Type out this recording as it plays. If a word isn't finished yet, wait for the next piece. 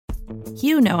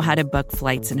You know how to book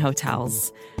flights and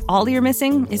hotels. All you're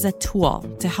missing is a tool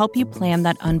to help you plan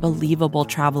that unbelievable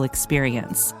travel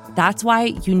experience. That's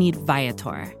why you need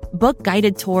Viator. Book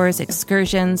guided tours,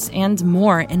 excursions, and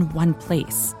more in one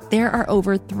place. There are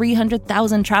over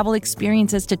 300,000 travel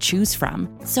experiences to choose from,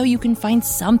 so you can find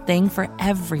something for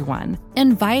everyone.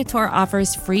 And Viator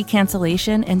offers free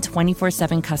cancellation and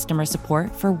 24/7 customer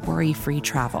support for worry-free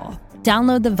travel.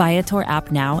 Download the Viator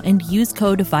app now and use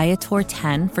code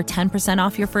Viator10 for 10%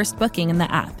 off your first booking in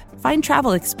the app. Find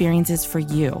travel experiences for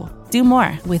you. Do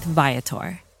more with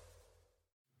Viator.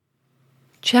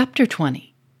 Chapter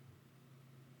 20.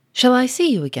 "Shall I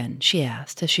see you again?" she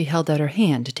asked as she held out her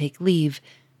hand to take leave.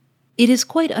 "It is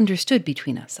quite understood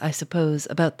between us, I suppose,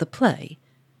 about the play."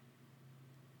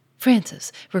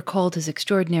 Francis recalled his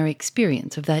extraordinary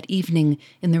experience of that evening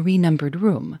in the renumbered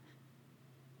room.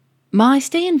 "My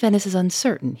stay in Venice is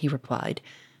uncertain," he replied.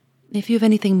 "If you have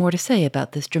anything more to say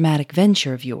about this dramatic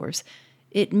venture of yours,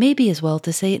 it may be as well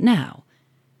to say it now.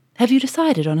 Have you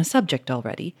decided on a subject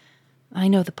already? I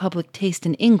know the public taste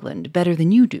in England better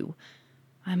than you do.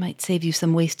 I might save you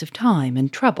some waste of time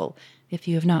and trouble if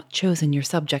you have not chosen your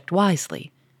subject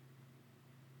wisely."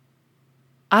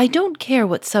 "I don't care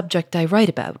what subject I write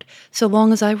about, so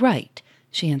long as I write,"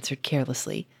 she answered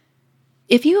carelessly.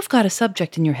 "If you have got a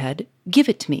subject in your head, give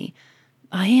it to me.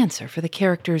 I answer for the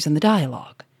characters and the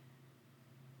dialogue."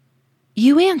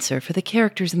 "You answer for the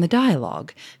characters and the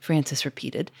dialogue," Francis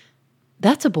repeated.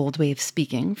 "That's a bold way of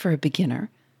speaking for a beginner.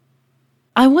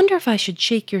 I wonder if I should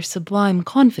shake your sublime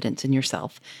confidence in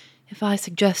yourself if I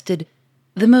suggested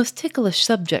the most ticklish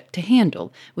subject to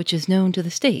handle which is known to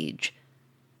the stage.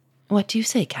 What do you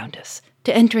say, Countess,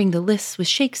 to entering the lists with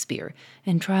Shakespeare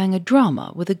and trying a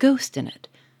drama with a ghost in it?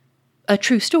 A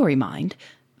true story, mind,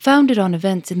 founded on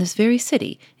events in this very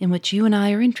city in which you and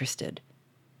I are interested."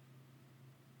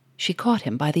 She caught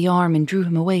him by the arm and drew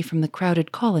him away from the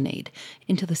crowded colonnade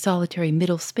into the solitary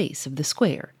middle space of the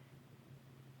square.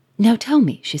 "Now tell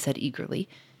me," she said eagerly,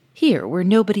 "here where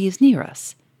nobody is near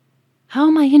us. How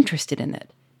am I interested in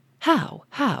it?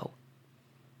 How?"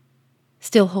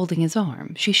 Still holding his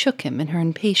arm, she shook him in her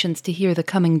impatience to hear the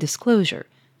coming disclosure.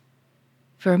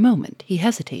 For a moment he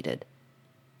hesitated.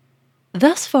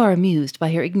 Thus far amused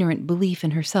by her ignorant belief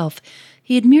in herself,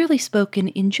 he had merely spoken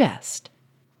in jest.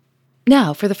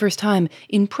 Now, for the first time,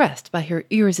 impressed by her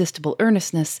irresistible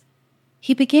earnestness,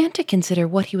 he began to consider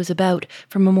what he was about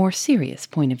from a more serious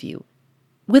point of view.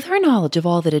 With her knowledge of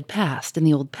all that had passed in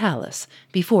the old palace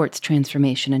before its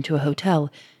transformation into a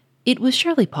hotel, it was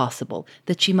surely possible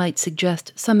that she might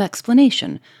suggest some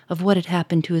explanation of what had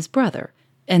happened to his brother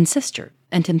and sister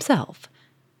and himself.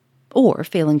 Or,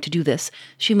 failing to do this,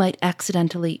 she might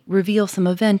accidentally reveal some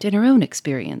event in her own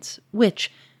experience, which,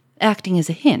 acting as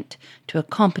a hint to a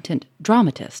competent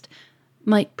dramatist,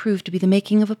 might prove to be the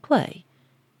making of a play.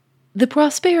 The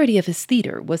prosperity of his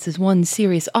theatre was his one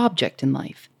serious object in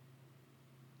life.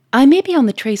 "I may be on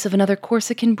the trace of another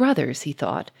Corsican Brothers," he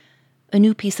thought. "A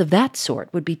new piece of that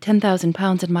sort would be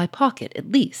 £10,000 in my pocket, at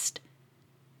least."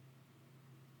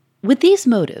 With these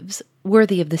motives,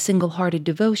 worthy of the single-hearted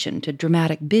devotion to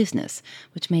dramatic business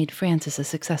which made Francis a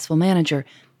successful manager,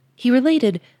 he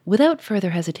related, without further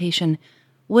hesitation,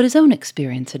 what his own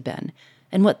experience had been,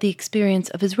 and what the experience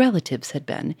of his relatives had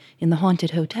been in the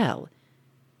haunted hotel.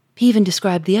 He even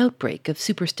described the outbreak of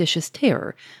superstitious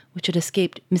terror which had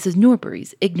escaped Mrs.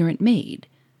 Norbury's ignorant maid.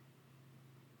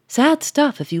 "Sad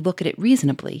stuff if you look at it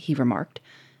reasonably," he remarked.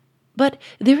 "But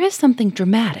there is something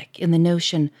dramatic in the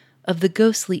notion of the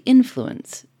ghostly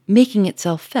influence making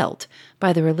itself felt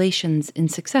by the relations in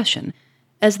succession,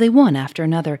 as they one after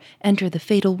another enter the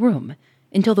fatal room,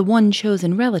 until the one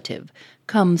chosen relative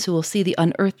comes who will see the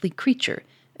unearthly creature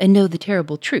and know the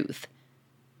terrible truth.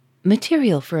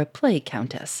 Material for a play,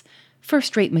 Countess.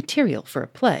 First-rate material for a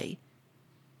play."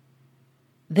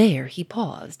 There he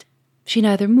paused. She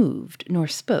neither moved nor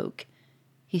spoke.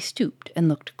 He stooped and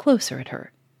looked closer at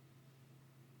her.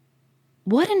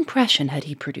 What impression had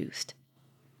he produced?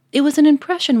 It was an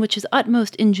impression which his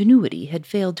utmost ingenuity had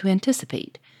failed to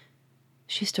anticipate.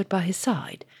 She stood by his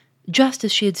side, just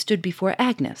as she had stood before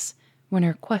Agnes, when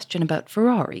her question about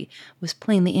Ferrari was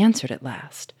plainly answered at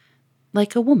last,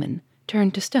 like a woman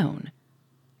turned to stone.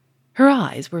 Her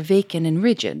eyes were vacant and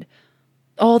rigid.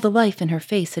 All the life in her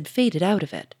face had faded out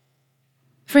of it.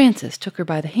 Francis took her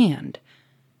by the hand.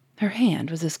 Her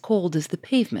hand was as cold as the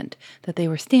pavement that they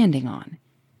were standing on.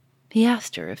 He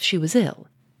asked her if she was ill.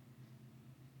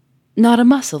 Not a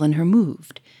muscle in her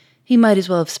moved. He might as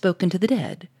well have spoken to the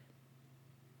dead.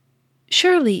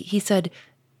 "Surely," he said,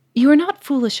 "you are not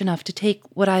foolish enough to take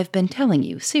what I have been telling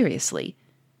you seriously."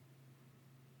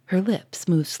 Her lips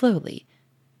moved slowly.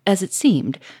 As it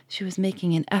seemed, she was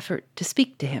making an effort to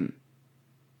speak to him.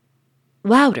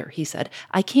 "Louder," he said.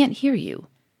 "I can't hear you."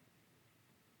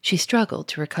 She struggled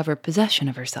to recover possession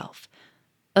of herself.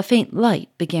 A faint light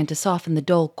began to soften the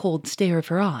dull, cold stare of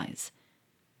her eyes.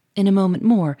 In a moment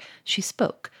more, she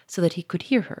spoke so that he could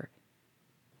hear her.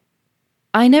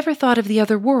 "I never thought of the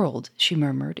other world," she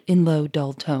murmured in low,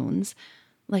 dull tones,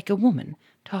 like a woman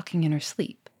talking in her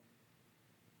sleep.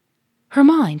 Her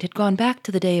mind had gone back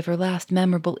to the day of her last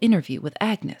memorable interview with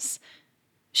Agnes.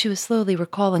 She was slowly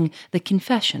recalling the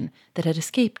confession that had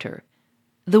escaped her,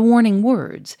 the warning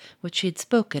words which she had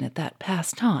spoken at that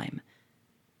past time.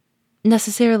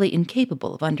 Necessarily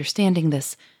incapable of understanding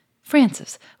this,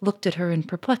 Frances looked at her in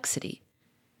perplexity.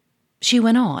 She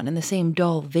went on in the same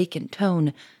dull, vacant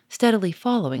tone, steadily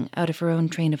following out of her own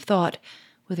train of thought,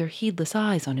 with her heedless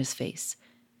eyes on his face,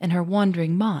 and her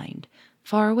wandering mind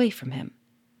far away from him.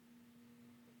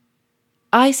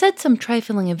 "I said some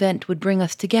trifling event would bring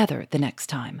us together the next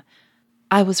time.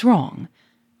 I was wrong.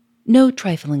 No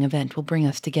trifling event will bring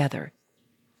us together.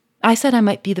 I said I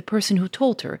might be the person who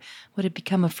told her what had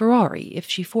become of Ferrari if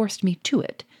she forced me to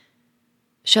it.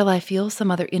 Shall I feel some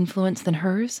other influence than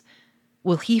hers?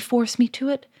 Will he force me to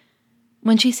it?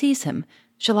 When she sees him,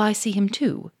 shall I see him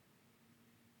too?"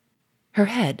 Her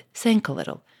head sank a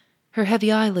little. Her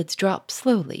heavy eyelids dropped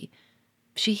slowly.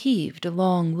 She heaved a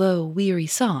long, low, weary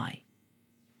sigh.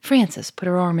 Frances put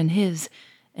her arm in his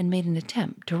and made an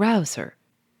attempt to rouse her.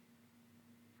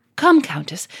 "Come,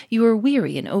 Countess, you are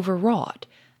weary and overwrought.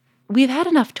 We've had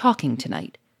enough talking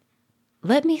tonight.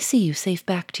 Let me see you safe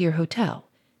back to your hotel.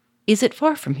 Is it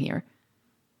far from here?"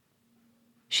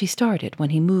 She started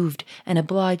when he moved and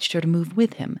obliged her to move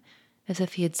with him, as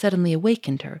if he had suddenly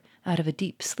awakened her out of a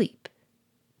deep sleep.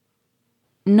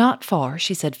 "Not far,"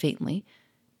 she said faintly.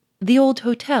 "The old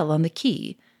hotel on the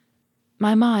quay.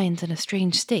 My mind's in a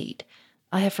strange state.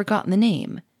 I have forgotten the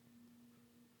name."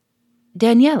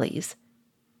 "Danieli's?"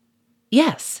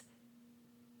 "Yes."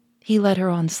 He led her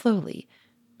on slowly.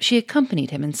 She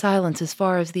accompanied him in silence as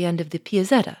far as the end of the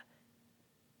Piazzetta.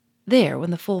 There,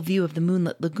 when the full view of the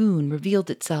moonlit lagoon revealed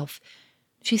itself,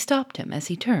 she stopped him as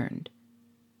he turned.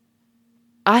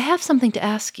 "I have something to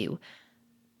ask you.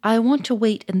 I want to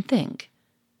wait and think."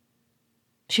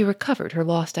 She recovered her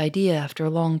lost idea after a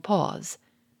long pause.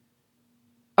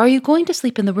 "Are you going to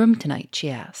sleep in the room tonight?" she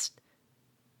asked.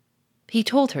 He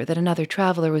told her that another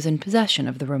traveler was in possession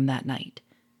of the room that night.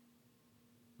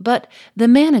 "But the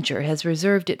manager has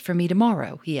reserved it for me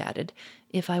tomorrow," he added,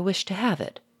 "if I wish to have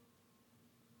it."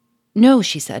 "No,"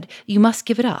 she said, "you must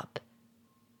give it up."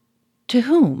 "To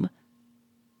whom?"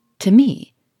 "To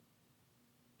me."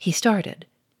 He started.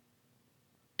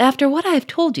 "After what I have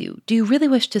told you, do you really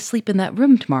wish to sleep in that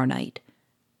room tomorrow night?"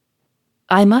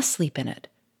 "I must sleep in it."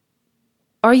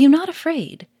 "Are you not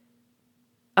afraid?"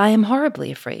 "I am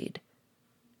horribly afraid."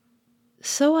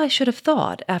 "So I should have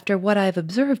thought, after what I have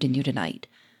observed in you tonight.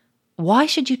 Why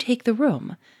should you take the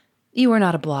room? You are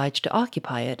not obliged to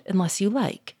occupy it unless you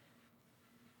like."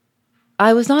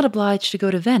 "I was not obliged to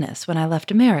go to Venice when I left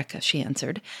America," she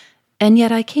answered, "and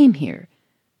yet I came here.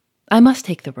 I must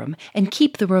take the room, and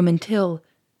keep the room until—"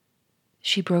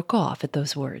 She broke off at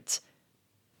those words.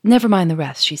 "Never mind the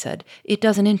rest," she said. "It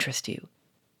doesn't interest you."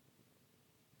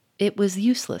 It was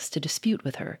useless to dispute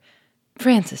with her.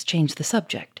 Frances changed the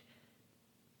subject.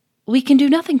 "We can do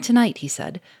nothing tonight," he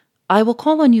said. "I will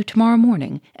call on you tomorrow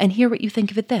morning and hear what you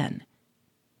think of it then."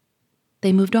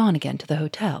 They moved on again to the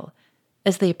hotel.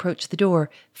 As they approached the door,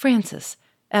 Frances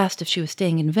asked if she was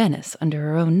staying in Venice under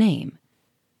her own name.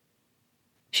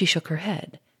 She shook her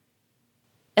head.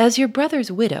 "As your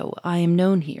brother's widow, I am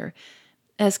known here.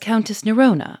 As Countess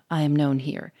Nerona, I am known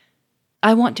here.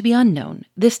 I want to be unknown,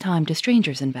 this time to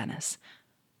strangers in Venice.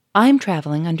 I am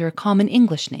traveling under a common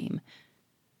English name."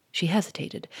 She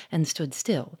hesitated and stood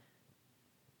still.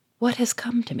 "What has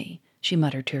come to me?" she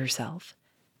muttered to herself.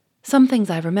 "Some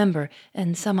things I remember,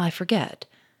 and some I forget.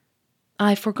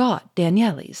 I forgot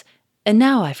Danieli's, and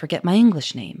now I forget my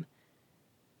English name."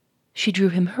 She drew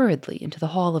him hurriedly into the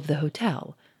hall of the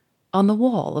hotel, on the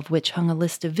wall of which hung a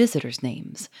list of visitors'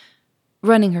 names.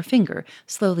 Running her finger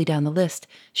slowly down the list,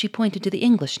 she pointed to the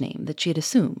English name that she had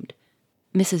assumed,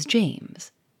 Mrs.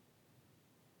 James.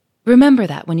 "Remember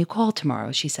that when you call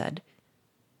tomorrow," she said.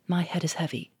 "My head is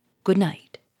heavy. Good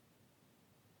night."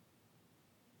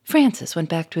 Francis went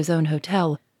back to his own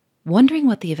hotel, wondering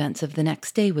what the events of the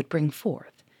next day would bring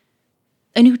forth.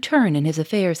 A new turn in his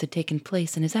affairs had taken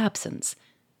place in his absence.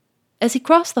 As he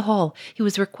crossed the hall, he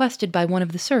was requested by one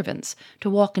of the servants to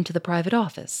walk into the private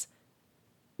office.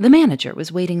 The manager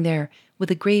was waiting there with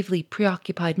a gravely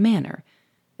preoccupied manner,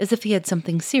 as if he had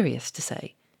something serious to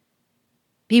say.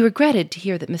 He regretted to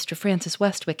hear that Mr. Francis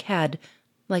Westwick had,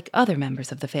 like other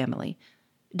members of the family,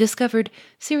 discovered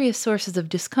serious sources of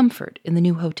discomfort in the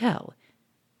new hotel.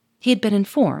 He had been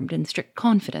informed in strict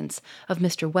confidence of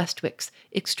Mr. Westwick's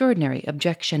extraordinary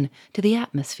objection to the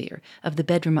atmosphere of the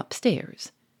bedroom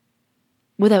upstairs.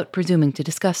 Without presuming to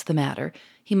discuss the matter,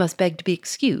 he must beg to be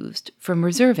excused from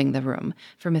reserving the room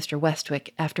for Mr.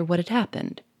 Westwick after what had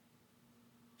happened.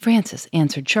 Francis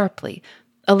answered sharply,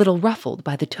 a little ruffled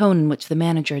by the tone in which the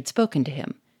manager had spoken to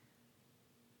him.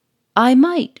 "I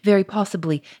might very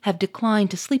possibly have declined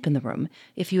to sleep in the room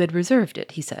if you had reserved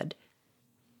it," he said.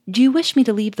 "Do you wish me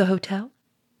to leave the hotel?"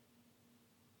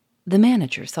 The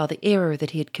manager saw the error that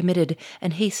he had committed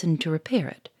and hastened to repair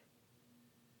it.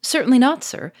 "Certainly not,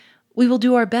 sir. We will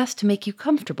do our best to make you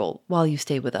comfortable while you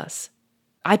stay with us.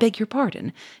 I beg your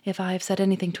pardon if I have said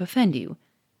anything to offend you.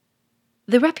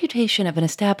 The reputation of an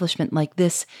establishment like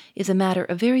this is a matter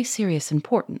of very serious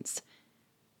importance.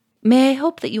 May I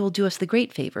hope that you will do us the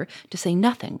great favor to say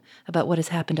nothing about what has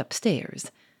happened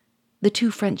upstairs? The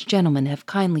two French gentlemen have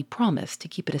kindly promised to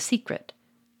keep it a secret."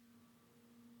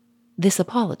 This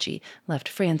apology left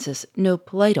Francis no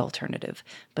polite alternative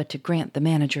but to grant the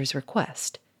manager's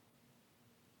request.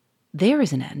 "There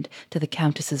is an end to the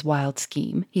Countess's wild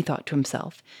scheme," he thought to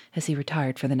himself as he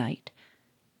retired for the night.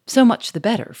 "So much the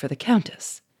better for the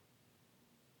Countess."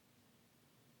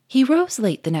 He rose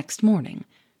late the next morning.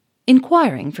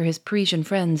 Inquiring for his Parisian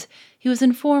friends, he was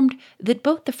informed that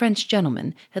both the French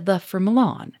gentlemen had left for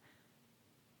Milan.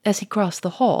 As he crossed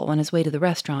the hall on his way to the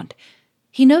restaurant,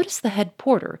 he noticed the head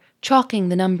porter chalking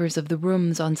the numbers of the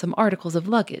rooms on some articles of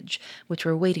luggage which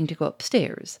were waiting to go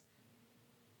upstairs.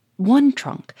 One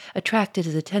trunk attracted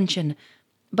his attention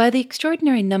by the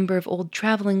extraordinary number of old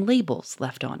traveling labels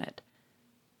left on it.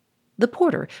 The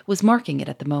porter was marking it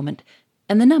at the moment,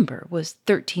 and the number was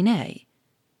 13A.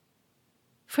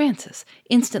 Francis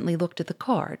instantly looked at the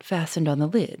card fastened on the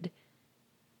lid.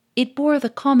 It bore the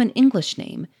common English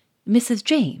name, Mrs.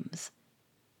 James.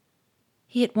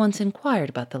 He at once inquired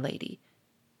about the lady.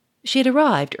 She had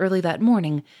arrived early that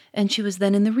morning, and she was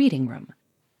then in the reading room.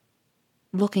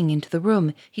 Looking into the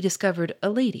room, he discovered a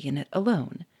lady in it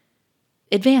alone.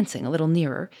 Advancing a little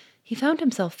nearer, he found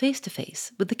himself face to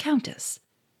face with the Countess.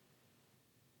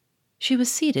 She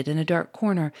was seated in a dark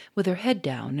corner with her head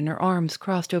down and her arms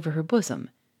crossed over her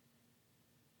bosom.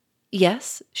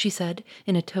 "Yes," she said,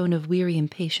 in a tone of weary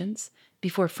impatience,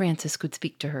 before Francis could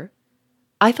speak to her.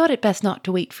 "I thought it best not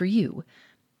to wait for you.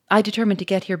 I determined to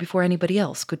get here before anybody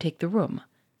else could take the room."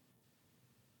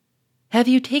 "Have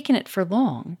you taken it for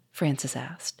long?" Francis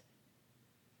asked.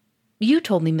 "You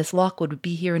told me Miss Lockwood would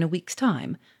be here in a week's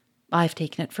time. I've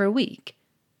taken it for a week."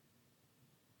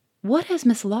 "What has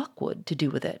Miss Lockwood to do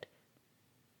with it?"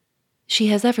 "She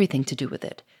has everything to do with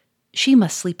it. She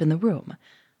must sleep in the room.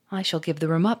 I shall give the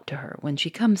room up to her when she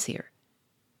comes here."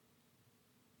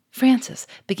 Francis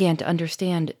began to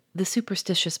understand the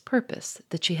superstitious purpose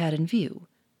that she had in view.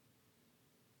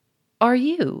 "Are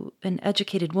you, an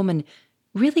educated woman,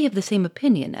 really of the same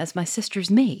opinion as my sister's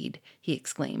maid?" he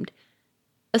exclaimed.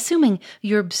 "Assuming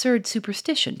your absurd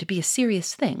superstition to be a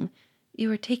serious thing, you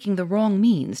are taking the wrong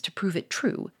means to prove it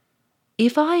true.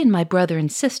 If I and my brother and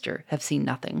sister have seen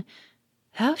nothing,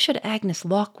 how should Agnes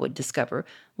Lockwood discover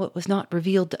what was not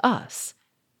revealed to us?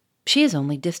 She is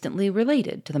only distantly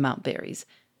related to the Mountberrys.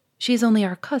 She is only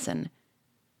our cousin."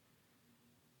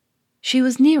 "She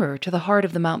was nearer to the heart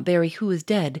of the Mountberry who is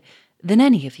dead than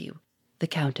any of you," the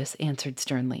Countess answered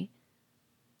sternly.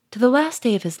 "To the last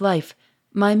day of his life,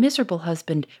 my miserable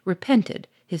husband repented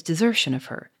his desertion of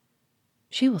her.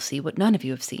 She will see what none of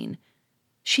you have seen.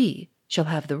 She shall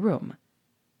have the room."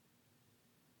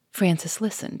 Francis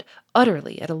listened,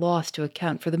 utterly at a loss to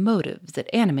account for the motives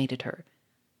that animated her.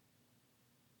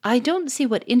 "I don't see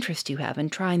what interest you have in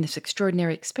trying this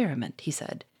extraordinary experiment," he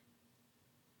said.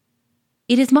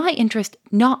 "It is my interest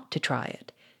not to try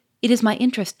it. It is my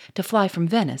interest to fly from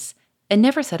Venice and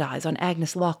never set eyes on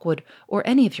Agnes Lockwood or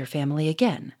any of your family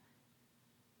again."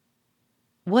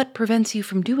 "What prevents you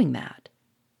from doing that?"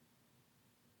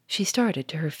 She started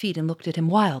to her feet and looked at him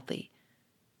wildly.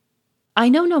 "I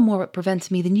know no more what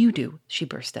prevents me than you do," she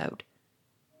burst out.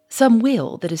 "Some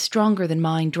will that is stronger than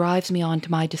mine drives me on to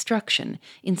my destruction,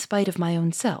 in spite of my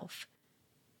own self."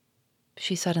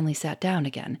 She suddenly sat down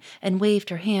again and waved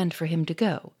her hand for him to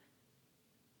go.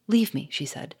 "Leave me," she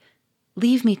said.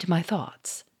 "Leave me to my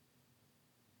thoughts."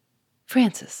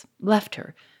 Francis left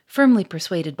her, firmly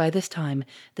persuaded by this time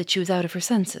that she was out of her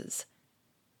senses.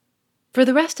 For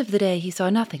the rest of the day he saw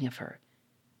nothing of her.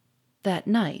 That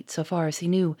night, so far as he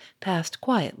knew, passed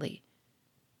quietly.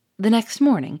 The next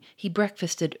morning he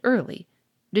breakfasted early,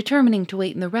 determining to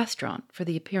wait in the restaurant for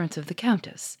the appearance of the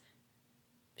Countess.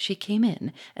 She came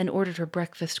in and ordered her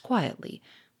breakfast quietly,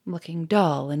 looking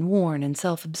dull and worn and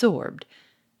self-absorbed,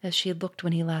 as she had looked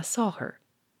when he last saw her.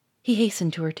 He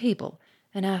hastened to her table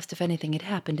and asked if anything had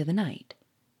happened in the night.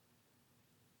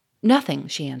 "Nothing,"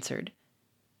 she answered.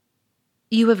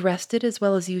 "You have rested as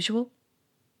well as usual?"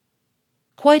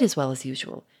 "Quite as well as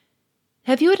usual.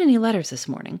 Have you had any letters this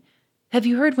morning? Have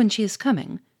you heard when she is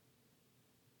coming?"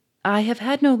 "I have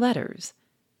had no letters."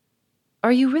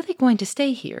 "Are you really going to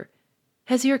stay here?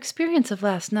 Has your experience of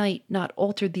last night not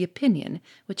altered the opinion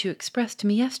which you expressed to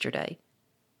me yesterday?"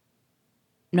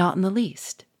 "Not in the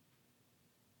least."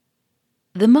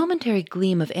 The momentary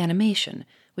gleam of animation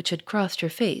which had crossed her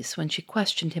face when she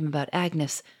questioned him about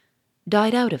Agnes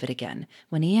died out of it again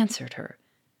when he answered her.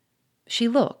 She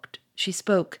looked, she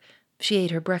spoke, she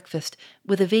ate her breakfast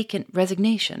with a vacant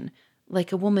resignation,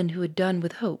 like a woman who had done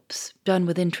with hopes, done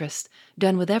with interests,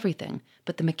 done with everything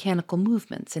but the mechanical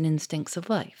movements and instincts of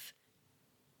life.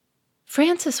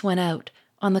 Francis went out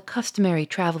on the customary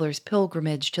traveler's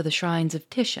pilgrimage to the shrines of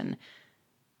Titian.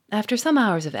 After some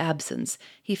hours of absence,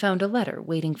 he found a letter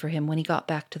waiting for him when he got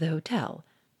back to the hotel.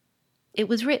 It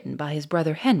was written by his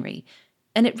brother Henry,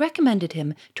 and it recommended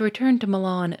him to return to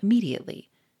Milan immediately.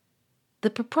 The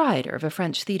proprietor of a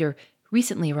French theatre,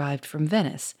 recently arrived from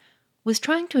Venice, was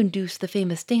trying to induce the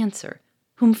famous dancer,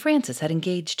 whom Francis had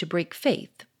engaged to break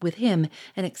faith with him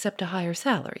and accept a higher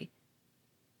salary.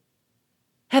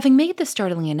 Having made the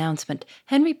startling announcement,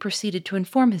 Henry proceeded to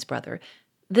inform his brother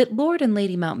that Lord and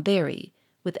Lady Mountbarry,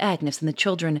 with Agnes and the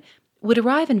children, would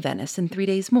arrive in Venice in 3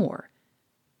 days more.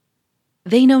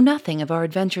 "They know nothing of our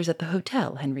adventures at the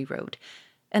hotel," Henry wrote,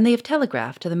 "and they have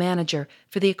telegraphed to the manager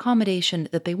for the accommodation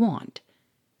that they want.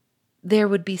 There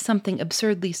would be something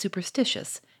absurdly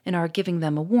superstitious in our giving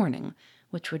them a warning,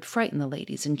 which would frighten the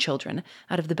ladies and children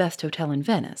out of the best hotel in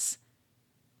Venice.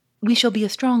 We shall be a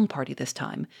strong party this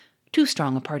time, too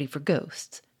strong a party for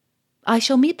ghosts. I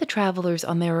shall meet the travelers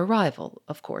on their arrival,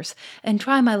 of course, and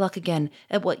try my luck again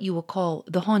at what you will call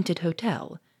the haunted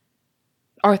hotel.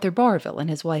 Arthur Barville and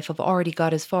his wife have already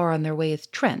got as far on their way as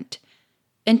Trent,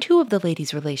 and 2 of the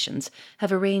ladies' relations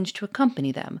have arranged to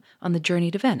accompany them on the journey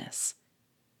to Venice."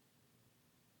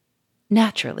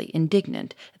 Naturally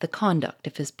indignant at the conduct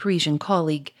of his Parisian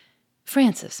colleague,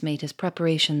 Francis made his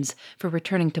preparations for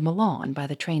returning to Milan by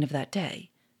the train of that day.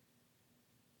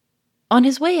 On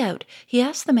his way out, he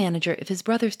asked the manager if his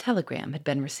brother's telegram had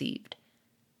been received.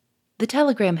 The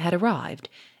telegram had arrived,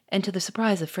 and to the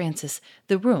surprise of Francis,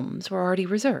 the rooms were already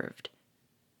reserved.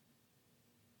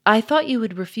 "I thought you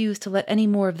would refuse to let any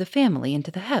more of the family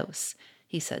into the house,"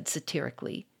 he said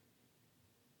satirically.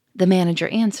 The manager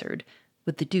answered,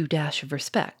 with the due dash of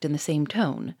respect in the same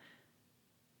tone,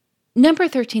 "Number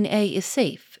 13A is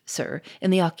safe, sir, in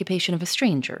the occupation of a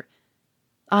stranger.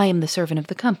 I am the servant of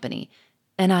the company,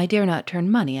 and I dare not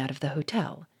turn money out of the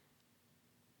hotel."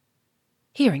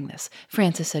 Hearing this,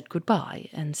 Francis said goodbye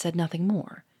and said nothing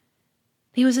more.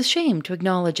 He was ashamed to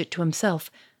acknowledge it to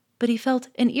himself, but he felt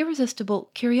an irresistible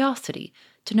curiosity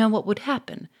to know what would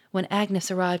happen when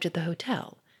Agnes arrived at the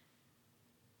hotel.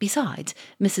 Besides,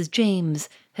 Mrs. James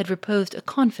had reposed a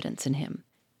confidence in him.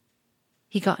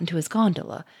 He got into his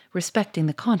gondola, respecting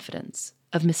the confidence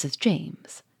of Mrs.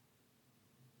 James.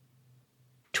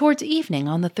 Towards evening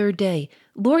on the 3rd day,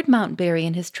 Lord Mountbarry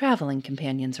and his travelling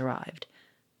companions arrived,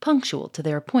 punctual to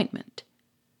their appointment.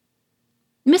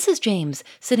 Mrs. James,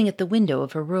 sitting at the window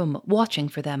of her room watching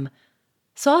for them,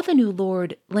 saw the new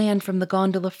lord land from the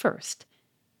gondola first.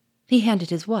 He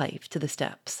handed his wife to the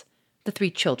steps. The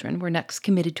 3 children were next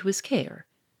committed to his care.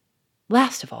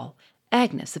 Last of all,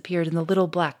 Agnes appeared in the little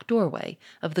black doorway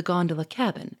of the gondola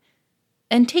cabin,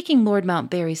 and taking Lord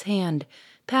Mountbarry's hand,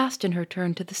 passed in her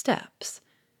turn to the steps.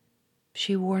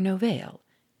 She wore no veil.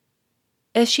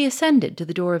 As she ascended to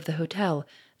the door of the hotel,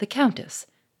 the Countess,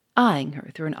 eyeing her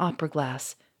through an opera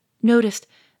glass, noticed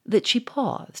that she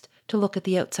paused to look at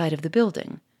the outside of the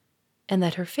building, and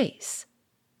that her face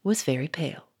was very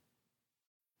pale.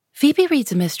 Phoebe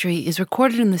Reads a Mystery is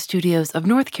recorded in the studios of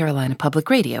North Carolina Public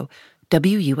Radio,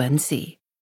 WUNC.